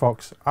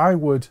 Firefox, I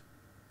would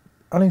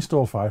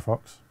uninstall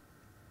Firefox,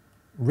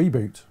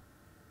 reboot,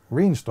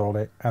 reinstall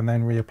it, and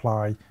then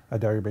reapply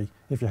Adobe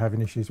if you're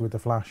having issues with the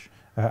Flash,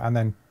 and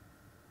then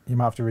you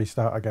might have to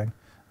restart again.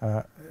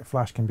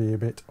 Flash can be a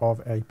bit of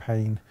a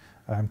pain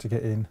to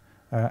get in.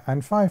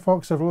 And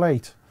Firefox of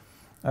late,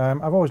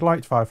 I've always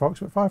liked Firefox,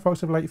 but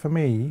Firefox of late for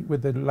me,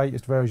 with the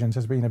latest versions,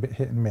 has been a bit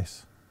hit and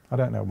miss. I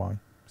don't know why.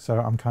 so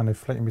I'm kind of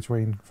flitting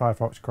between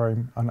Firefox,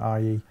 Chrome and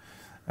IE.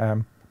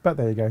 But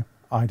there you go,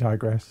 I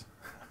digress.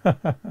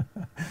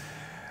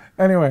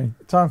 Anyway,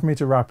 time for me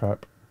to wrap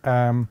up.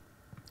 We're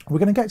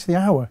going to get to the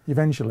hour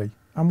eventually.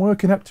 I'm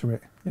working up to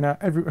it, you know,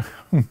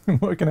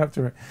 working up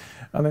to it,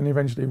 and then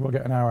eventually we'll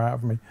get an hour out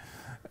of me.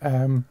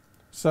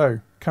 So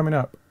coming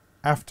up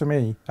after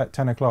me at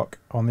 10 o'clock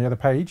on the other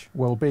page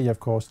will be, of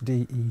course,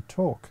 DE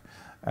Talk,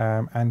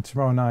 and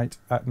tomorrow night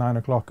at 9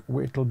 o'clock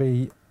it'll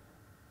be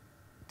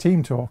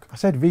Team Talk. I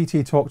said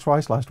VT Talk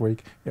twice last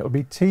week. It'll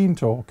be Team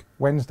Talk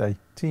Wednesday,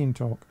 Team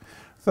Talk.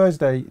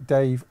 Thursday,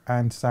 Dave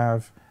and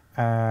Sav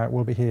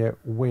will be here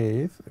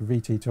with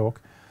VT Talk.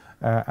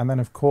 And then,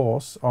 of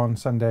course, on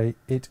Sunday,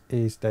 it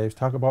is Dave's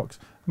Tackle Box.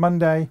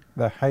 Monday,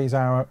 the Haze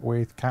Hour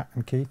with Kat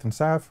and Keith and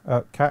Sav.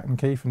 Kat and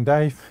Keith and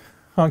Dave.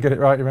 I'll get it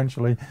right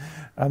eventually.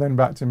 And then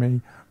back to me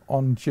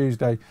on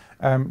Tuesday.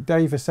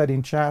 Dave has said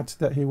in chat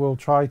that he will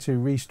try to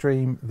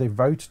restream the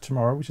vote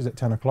tomorrow, which is at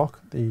 10 o'clock.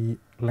 The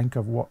link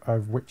of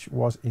which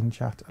was in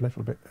chat a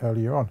little bit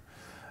earlier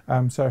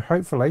on. So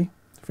hopefully,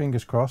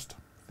 fingers crossed,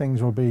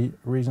 things will be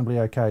reasonably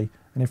okay.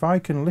 And if I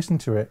can listen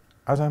to it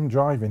as I'm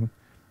driving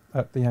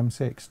at the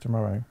M6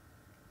 tomorrow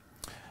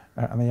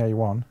and the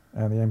A1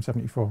 and the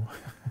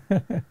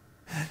M74,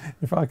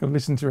 if I can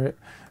listen to it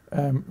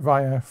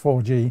via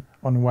 4G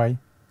on the way,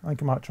 I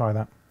think I might try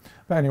that.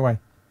 But anyway,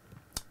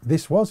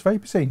 this was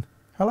Vaper Scene.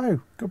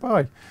 Hello,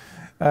 goodbye.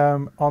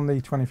 On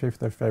the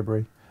 25th of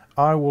February.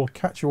 I will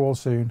catch you all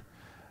soon.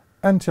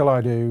 Until I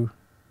do,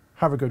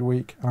 have a good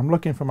week. I'm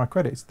looking for my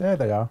credits. There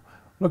they are.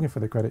 Looking for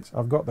the credits.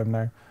 I've got them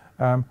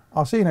now.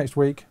 I'll see you next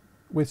week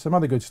with some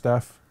other good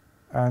stuff,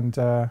 and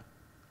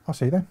I'll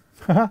see you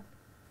then.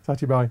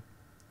 Tatty bye.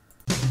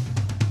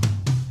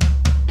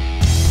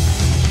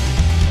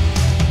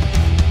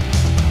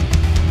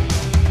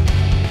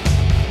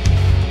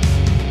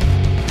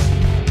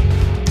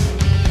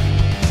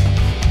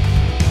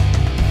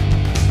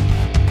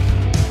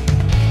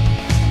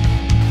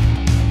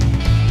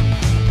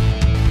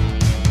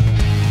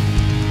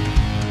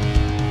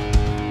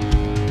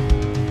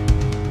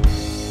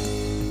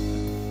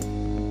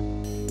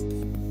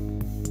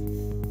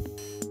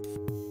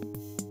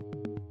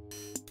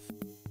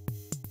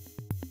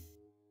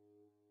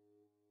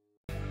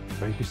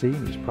 Vaper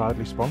Scene is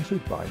proudly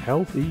sponsored by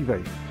Health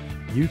E-Vape,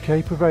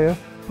 UK purveyor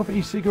of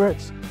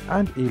e-cigarettes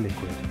and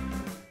e-liquid.